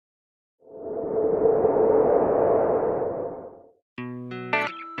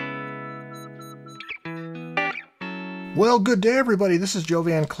Well, good day, everybody. This is Joe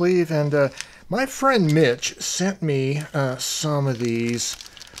Van Cleve, and my friend Mitch sent me some of these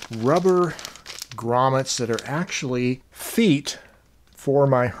rubber grommets that are actually feet for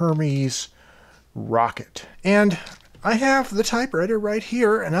my Hermes Rocket. And I have the typewriter right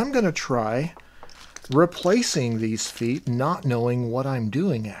here, and I'm going to try replacing these feet, not knowing what I'm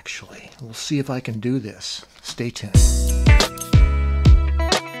doing, actually. We'll see if I can do this. Stay tuned.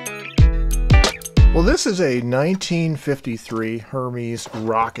 Well, this is a 1953 Hermes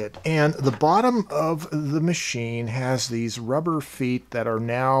Rocket, and the bottom of the machine has these rubber feet that are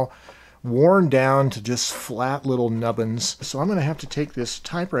now worn down to just flat little nubbins. So I'm going to have to take this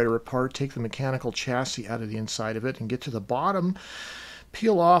typewriter apart, take the mechanical chassis out of the inside of it, and get to the bottom,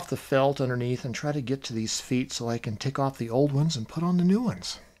 peel off the felt underneath, and try to get to these feet so I can take off the old ones and put on the new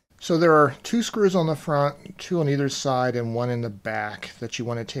ones. So there are 2 screws on the front, 2 on either side, and 1 in the back that you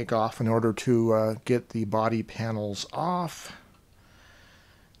want to take off in order to get the body panels off.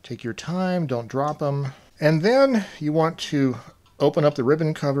 Take your time, don't drop them. And then you want to open up the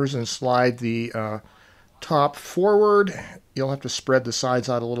ribbon covers and slide the top forward. You'll have to spread the sides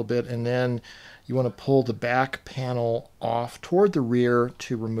out a little bit, and then you want to pull the back panel off toward the rear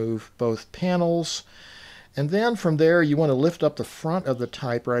to remove both panels. And then from there, you want to lift up the front of the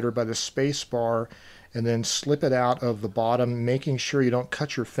typewriter by the space bar and then slip it out of the bottom, making sure you don't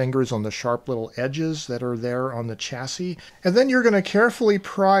cut your fingers on the sharp little edges that are there on the chassis. And then you're going to carefully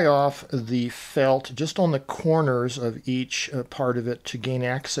pry off the felt just on the corners of each part of it to gain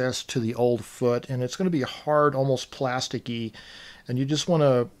access to the old foot. And it's going to be hard, almost plasticky, and you just want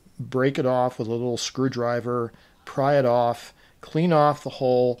to break it off with a little screwdriver, pry it off, clean off the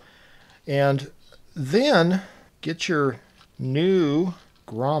hole, and then get your new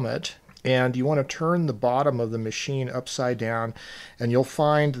grommet, and you want to turn the bottom of the machine upside down, and you'll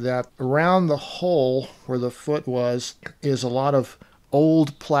find that around the hole where the foot was is a lot of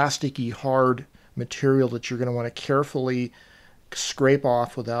old plasticky hard material that you're going to want to carefully scrape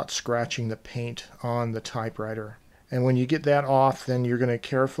off without scratching the paint on the typewriter. And when you get that off, then you're going to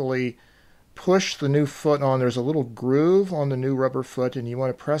carefully push the new foot on. There's a little groove on the new rubber foot, and you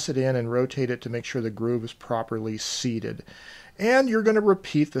want to press it in and rotate it to make sure the groove is properly seated. And you're going to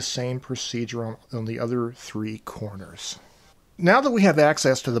repeat the same procedure on the other 3 corners. Now that we have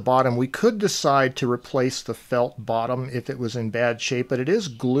access to the bottom, we could decide to replace the felt bottom if it was in bad shape, but it is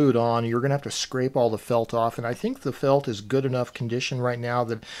glued on. You're going to have to scrape all the felt off, and I think the felt is good enough condition right now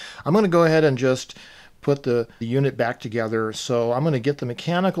that I'm going to go ahead and just put the unit back together. So I'm going to get the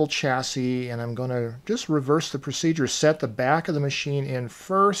mechanical chassis, and I'm going to just reverse the procedure. Set the back of the machine in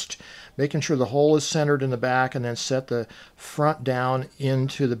first, making sure the hole is centered in the back, and then set the front down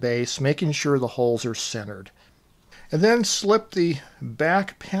into the base, making sure the holes are centered. And then slip the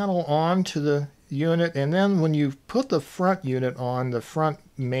back panel onto the unit, and then when you put the front unit on, the front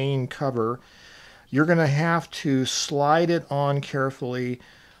main cover, you're going to have to slide it on carefully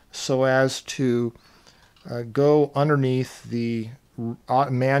so as to go underneath the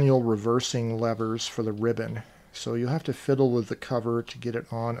manual reversing levers for the ribbon. So you'll have to fiddle with the cover to get it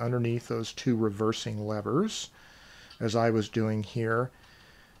on underneath those 2 reversing levers, as I was doing here.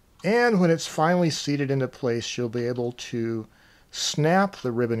 And when it's finally seated into place, you'll be able to snap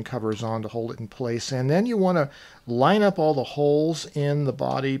the ribbon covers on to hold it in place. And then you want to line up all the holes in the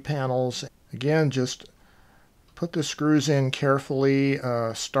body panels. Again, just put the screws in carefully,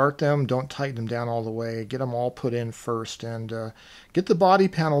 start them, don't tighten them down all the way, get them all put in first, and get the body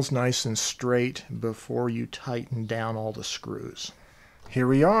panels nice and straight before you tighten down all the screws. Here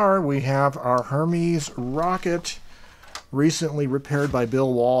we are, we have our Hermes Rocket, recently repaired by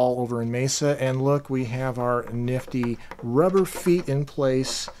Bill Wall over in Mesa, and look, we have our nifty rubber feet in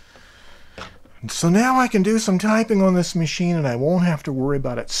place. So now I can do some typing on this machine, and I won't have to worry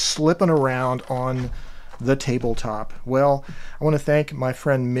about it slipping around on the tabletop. Well, I want to thank my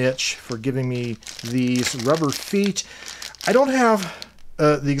friend Mitch for giving me these rubber feet. I don't have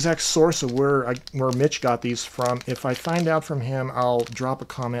the exact source of where Mitch got these from. If I find out from him, I'll drop a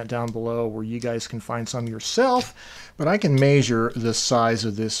comment down below where you guys can find some yourself. But I can measure the size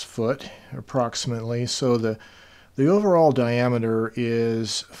of this foot approximately. So the overall diameter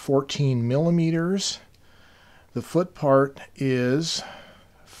is 14 millimeters. The foot part is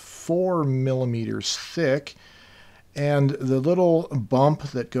 4 millimeters thick, and the little bump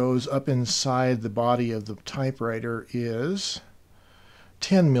that goes up inside the body of the typewriter is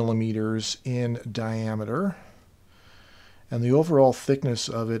 10 millimeters in diameter, and the overall thickness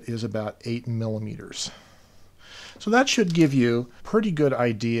of it is about 8 millimeters. So that should give you a pretty good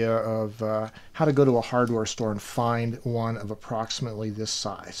idea of how to go to a hardware store and find one of approximately this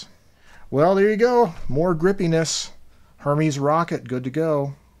size. Well, there you go, more grippiness Hermes Rocket, good to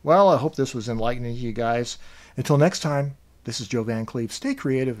go. Well, I hope this was enlightening to you guys. Until next time, this is Joe Van Cleve. Stay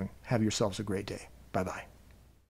creative and have yourselves a great day. Bye-bye.